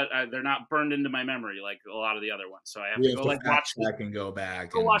them, but they're not burned into my memory like a lot of the other ones. So I have to go like watch and go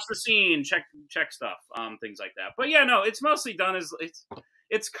back, watch the scene, check stuff, things like that. But yeah, no, it's mostly done as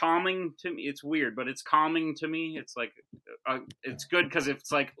it's calming to me. It's weird, but it's calming to me. It's like it's good because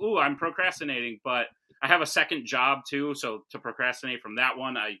it's like, ooh, I'm procrastinating, but I have a second job too. So to procrastinate from that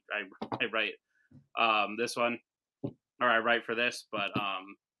one, I write this one, or I write for this. But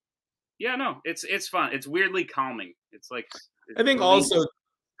yeah, no, it's fun. It's weirdly calming. It's like I think also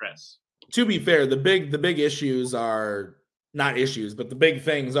stress. To be fair, the big issues are not issues, but the big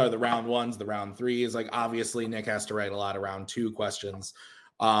things are the round ones, the round threes. Like obviously Nick has to write a lot of round 2 questions.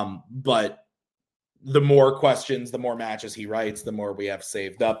 But the more questions, the more matches he writes, the more we have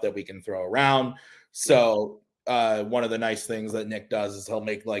saved up that we can throw around. So one of the nice things that Nick does is he'll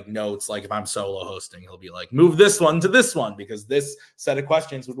make like notes. Like if I'm solo hosting, he'll be like, move this one to this one because this set of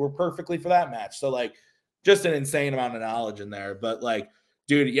questions would work perfectly for that match. So like just an insane amount of knowledge in there. But like,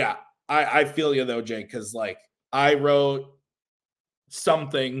 dude, yeah, I feel you though, Jake, because like I wrote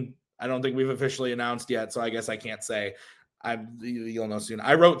something. I don't think we've officially announced yet, so I guess I can't say. You'll know soon.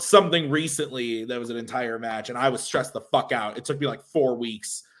 I wrote something recently that was an entire match, and I was stressed the fuck out. It took me like 4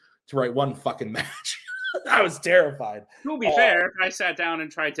 weeks to write one fucking match. I was terrified. To be fair, if I sat down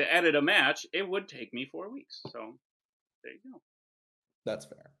and tried to edit a match, it would take me 4 weeks. So there you go. That's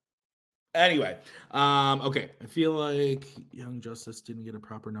fair. Anyway, okay. I feel like Young Justice didn't get a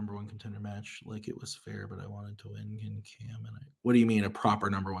proper number 1 contender match. Like it was fair, but I wanted to win. Can Cam and I? What do you mean a proper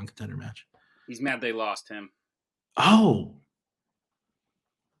number 1 contender match? He's mad they lost him. Oh,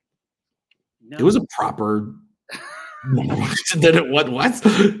 No. it was a proper. Then it what?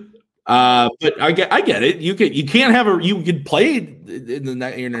 But I get it. You can't have you could play in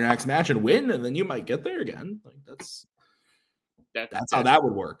your next match and win, and then you might get there again. Like that's how that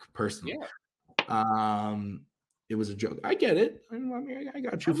would work, personally. Yeah. It was a joke. I get it. I mean, I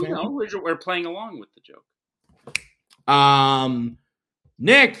got you, fam. We're playing along with the joke.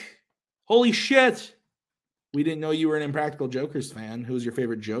 Nick, holy shit! We didn't know you were an Impractical Jokers fan. Who's your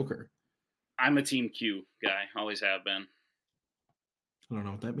favorite Joker? I'm a Team Q guy. Always have been. I don't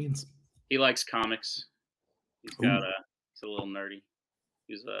know what that means. He likes comics. He's a little nerdy.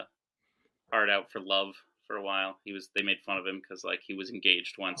 He's hard out for love for a while. They made fun of him because like he was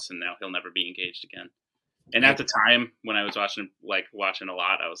engaged once and now he'll never be engaged again. And at the time when I was watching a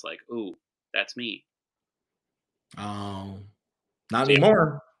lot, I was like, "Ooh, that's me." Oh, not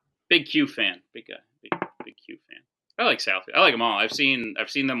anymore. Big Q fan, big guy, big Q fan. I like Southfield. I like them all. I've seen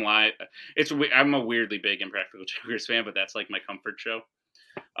them live. I'm a weirdly big Impractical Jokers fan, but that's like my comfort show.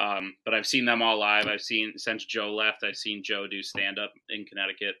 But I've seen them all live. Since Joe left, I've seen Joe do stand up in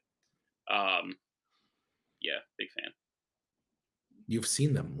Connecticut. Yeah, big fan. You've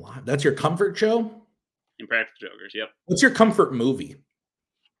seen them live. That's your comfort show? Impractical Jokers, yep. What's your comfort movie?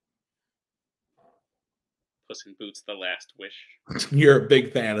 Puss in Boots: The Last Wish. You're a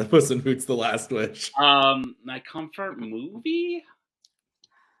big fan of Puss in Boots: The Last Wish. My comfort movie?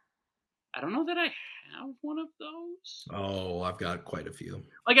 I don't know that I have one of those. Oh, I've got quite a few.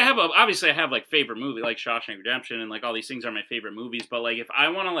 Like I have like favorite movie, like Shawshank Redemption, and like all these things are my favorite movies. But like if I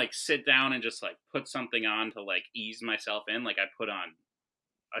want to like sit down and just like put something on to like ease myself in, like I put on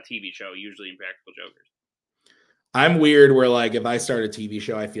a TV show, usually Impractical Jokers. I'm weird where like if I start a TV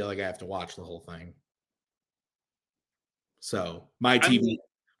show, I feel like I have to watch the whole thing. So my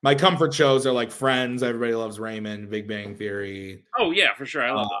comfort shows are like Friends, Everybody Loves Raymond, Big Bang Theory. Oh yeah, for sure.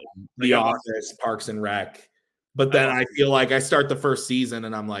 I love those. The Office, Parks and Rec. But then I feel like I start the first season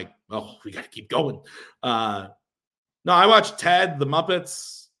and I'm like, oh, we got to keep going. No, I watched Ted, The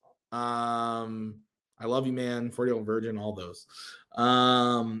Muppets. I Love You, Man, 40-Year-Old Virgin, all those.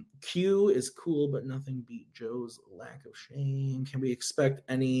 Q is cool, but nothing beat Joe's lack of shame. Can we expect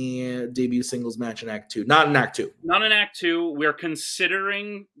any debut singles match in Act 2? Not in Act 2. Not in Act 2. We're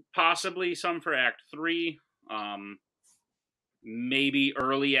considering possibly some for Act 3. Maybe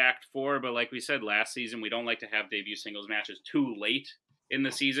early Act 4, but like we said last season, we don't like to have debut singles matches too late in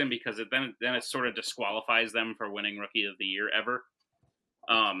the season because then it sort of disqualifies them for winning Rookie of the Year ever.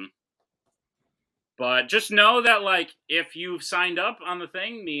 But just know that, like, if you've signed up on the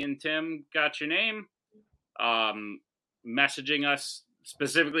thing, me and Tim got your name, messaging us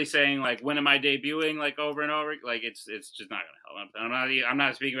specifically saying, like, when am I debuting, like, over and over, like, it's just not going to help. I'm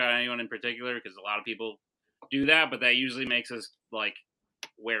not speaking about anyone in particular because a lot of people do that, but that usually makes us, like,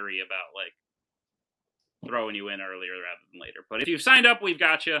 wary about, like, throwing you in earlier rather than later. But if you've signed up, we've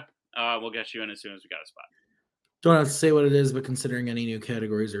got you. We'll get you in as soon as we got a spot. Don't have to say what it is, but considering any new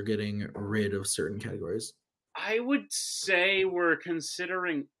categories or getting rid of certain categories. I would say we're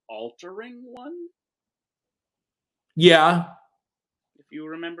considering altering one. Yeah. If you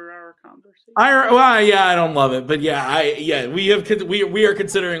remember our conversation. I don't love it, but we are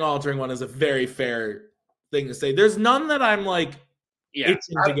considering altering one as a very fair thing to say. There's none that I'm like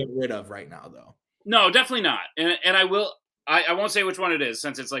itching to get rid of right now, though. No, definitely not. And I won't say which one it is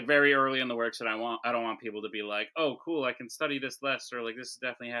since it's like very early in the works, and I don't want people to be like, oh, cool, I can study this less, or like this is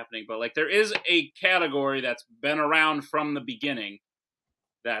definitely happening. But like there is a category that's been around from the beginning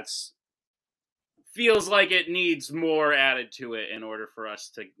that's feels like it needs more added to it in order for us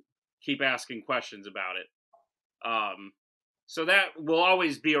to keep asking questions about it. So that will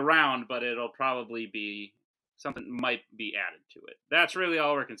always be around, but it'll probably be something might be added to it. That's really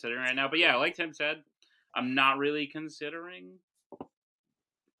all we're considering right now. But yeah, like Tim said, I'm not really considering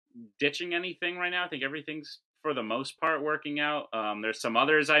ditching anything right now. I think everything's for the most part working out. There's some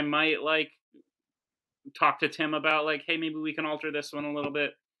others I might like talk to Tim about, like, hey, maybe we can alter this one a little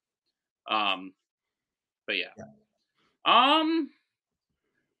bit. But yeah.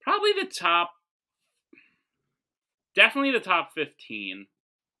 Probably definitely the top 15.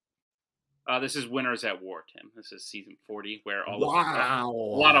 This is Winners at War, Tim. This is season 40, where a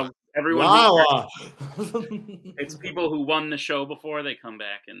lot of everyone. Wow. It's people who won the show before they come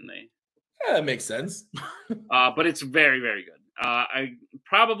back and they. Yeah, that makes sense. But it's very, very good. I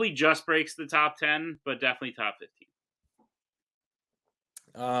probably just breaks the top 10, but definitely top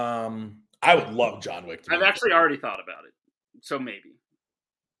 15. I would love John Wick. I've actually already thought about it, so maybe.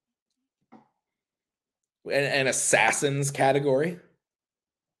 An assassins category.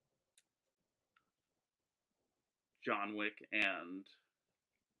 John Wick and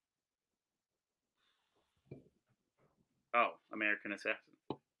American Assassin.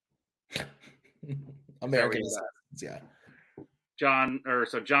 American Assassins, yeah. John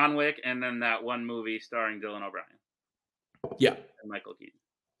Wick, and then that one movie starring Dylan O'Brien. Yeah. And Michael Keaton.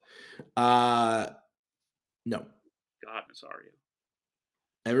 No. God, Masario.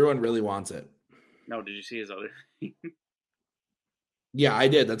 Everyone really wants it. No, did you see his other? Yeah, I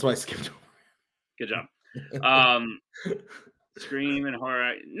did. That's why I skipped over. Good job. Scream and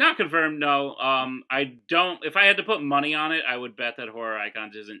horror. Not confirmed, no. I don't. If I had to put money on it, I would bet that Horror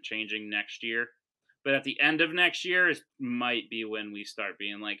Icons isn't changing next year. But at the end of next year, it might be when we start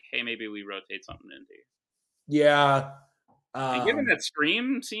being like, hey, maybe we rotate something into here. Yeah. And given that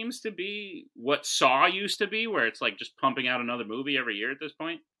Scream seems to be what Saw used to be, where it's like just pumping out another movie every year at this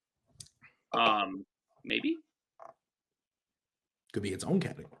point, maybe could be its own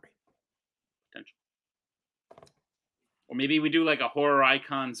category. Potential. Or maybe we do like a Horror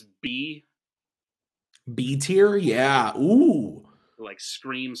Icons B tier, yeah. Ooh, like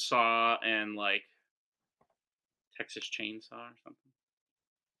Scream, Saw, and like Texas Chainsaw or something.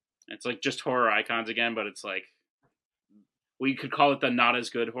 It's like just Horror Icons again, but it's like we could call it the not as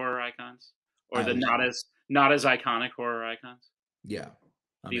good Horror Icons, or the not as iconic Horror Icons. Yeah,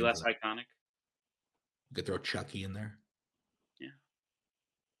 the less iconic. You could throw Chucky in there. Yeah,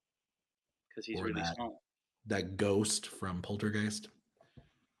 because he's really small. That ghost from Poltergeist,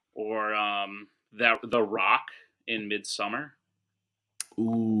 or the Rock in Midsummer.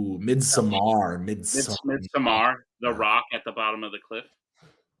 Ooh, Midsommar. The Rock at the bottom of the cliff.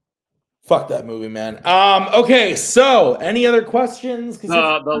 Fuck that movie, man. Okay, so any other questions?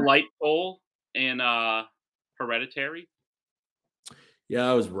 The light pole in Hereditary. Yeah,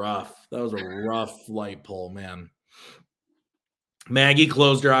 that was rough. That was a rough light pole, man. Maggie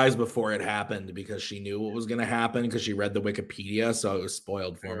closed her eyes before it happened because she knew what was going to happen because she read the Wikipedia, so it was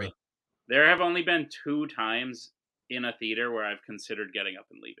spoiled for me. There have only been 2 times in a theater where I've considered getting up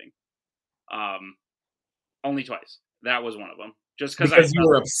and leaving. Only twice. That was one of them. Just because you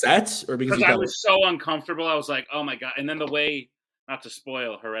were upset, or because I was so uncomfortable. I was like, "Oh my god!" And then the way, not to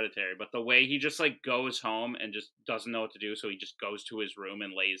spoil Hereditary, but the way he just like goes home and just doesn't know what to do, so he just goes to his room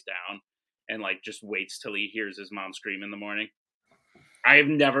and lays down and like just waits till he hears his mom scream in the morning. I have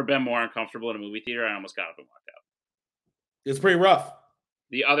never been more uncomfortable in a movie theater. I almost got up and walked out. It's pretty rough.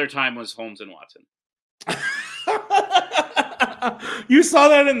 The other time was Holmes and Watson. You saw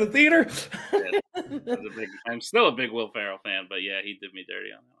that in the theater? I'm still a big Will Ferrell fan, but yeah, he did me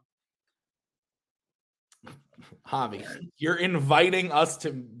dirty on that one. Javi, you're inviting us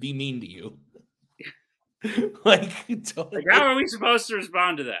to be mean to you. How are we supposed to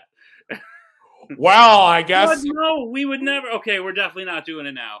respond to that? Well, I guess. No, we would never. Okay, we're definitely not doing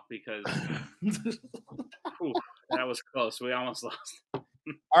it now because that was close. We almost lost. All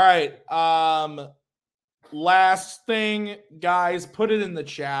right. Last thing, guys, put it in the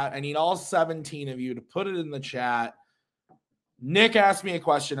chat. I need all 17 of you to put it in the chat. Nick asked me a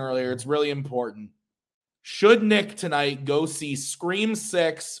question earlier. It's really important. Should Nick tonight go see Scream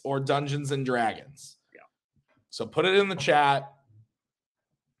 6 or Dungeons and Dragons? Yeah. So put it in the chat.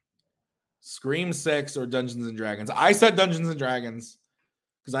 Scream 6 or Dungeons and Dragons. I said Dungeons and Dragons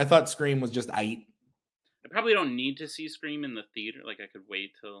because I thought Scream was just aight. I probably don't need to see Scream in the theater. Like I could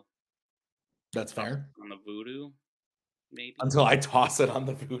wait till. That's fair. On the Voodoo, maybe. Until I toss it on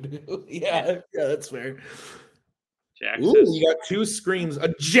the Voodoo. Yeah, that's fair. Jack you got 2 Screams.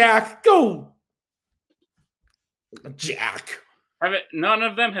 A Jack, go! A Jack. None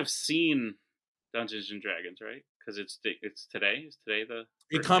of them have seen Dungeons and Dragons, right? Because it's today. Is today the?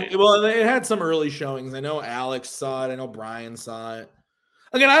 Well, it had some early showings. I know Alex saw it. I know Brian saw it.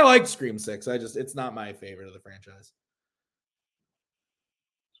 Again, I like Scream 6. It's not my favorite of the franchise.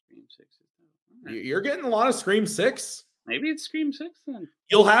 Scream 6 is You're getting a lot of Scream 6. Maybe it's Scream 6 then.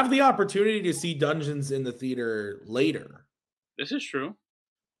 You'll have the opportunity to see Dungeons in the theater later. This is true.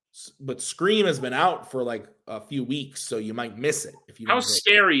 But Scream has been out for like a few weeks, so you might miss it if you. How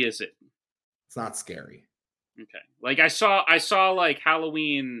scary is it? It's not scary. Okay. Like I saw like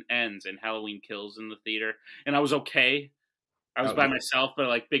Halloween Ends and Halloween Kills in the theater, and I was okay. I was by myself, but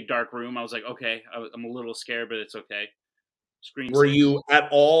like big dark room. I was like, okay, I'm a little scared, but it's okay. Scream. Were you at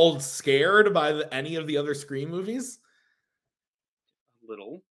all scared by any of the other Scream movies? A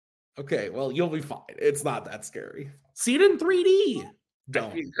little. Okay, well, you'll be fine. It's not that scary. See it in 3D.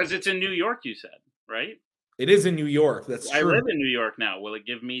 Don't. Because it's in New York, you said, right? It is in New York. That's true. I live in New York now. Will it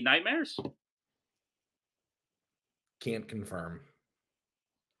give me nightmares? Can't confirm.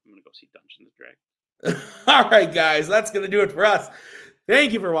 I'm going to go see Dungeons and Dragons. All right, guys. That's going to do it for us.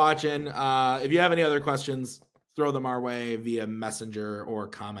 Thank you for watching. If you have any other questions, throw throw them our way via messenger or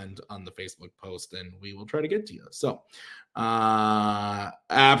comment on the Facebook post, and we will try to get to you. So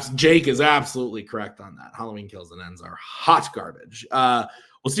Jake is absolutely correct on that. Halloween Kills and Ends are hot garbage. We'll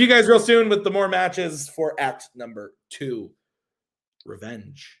see you guys real soon with the more matches for act number 2,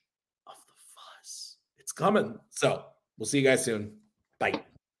 Revenge of the Fuzz. It's coming. So we'll see you guys soon. Bye.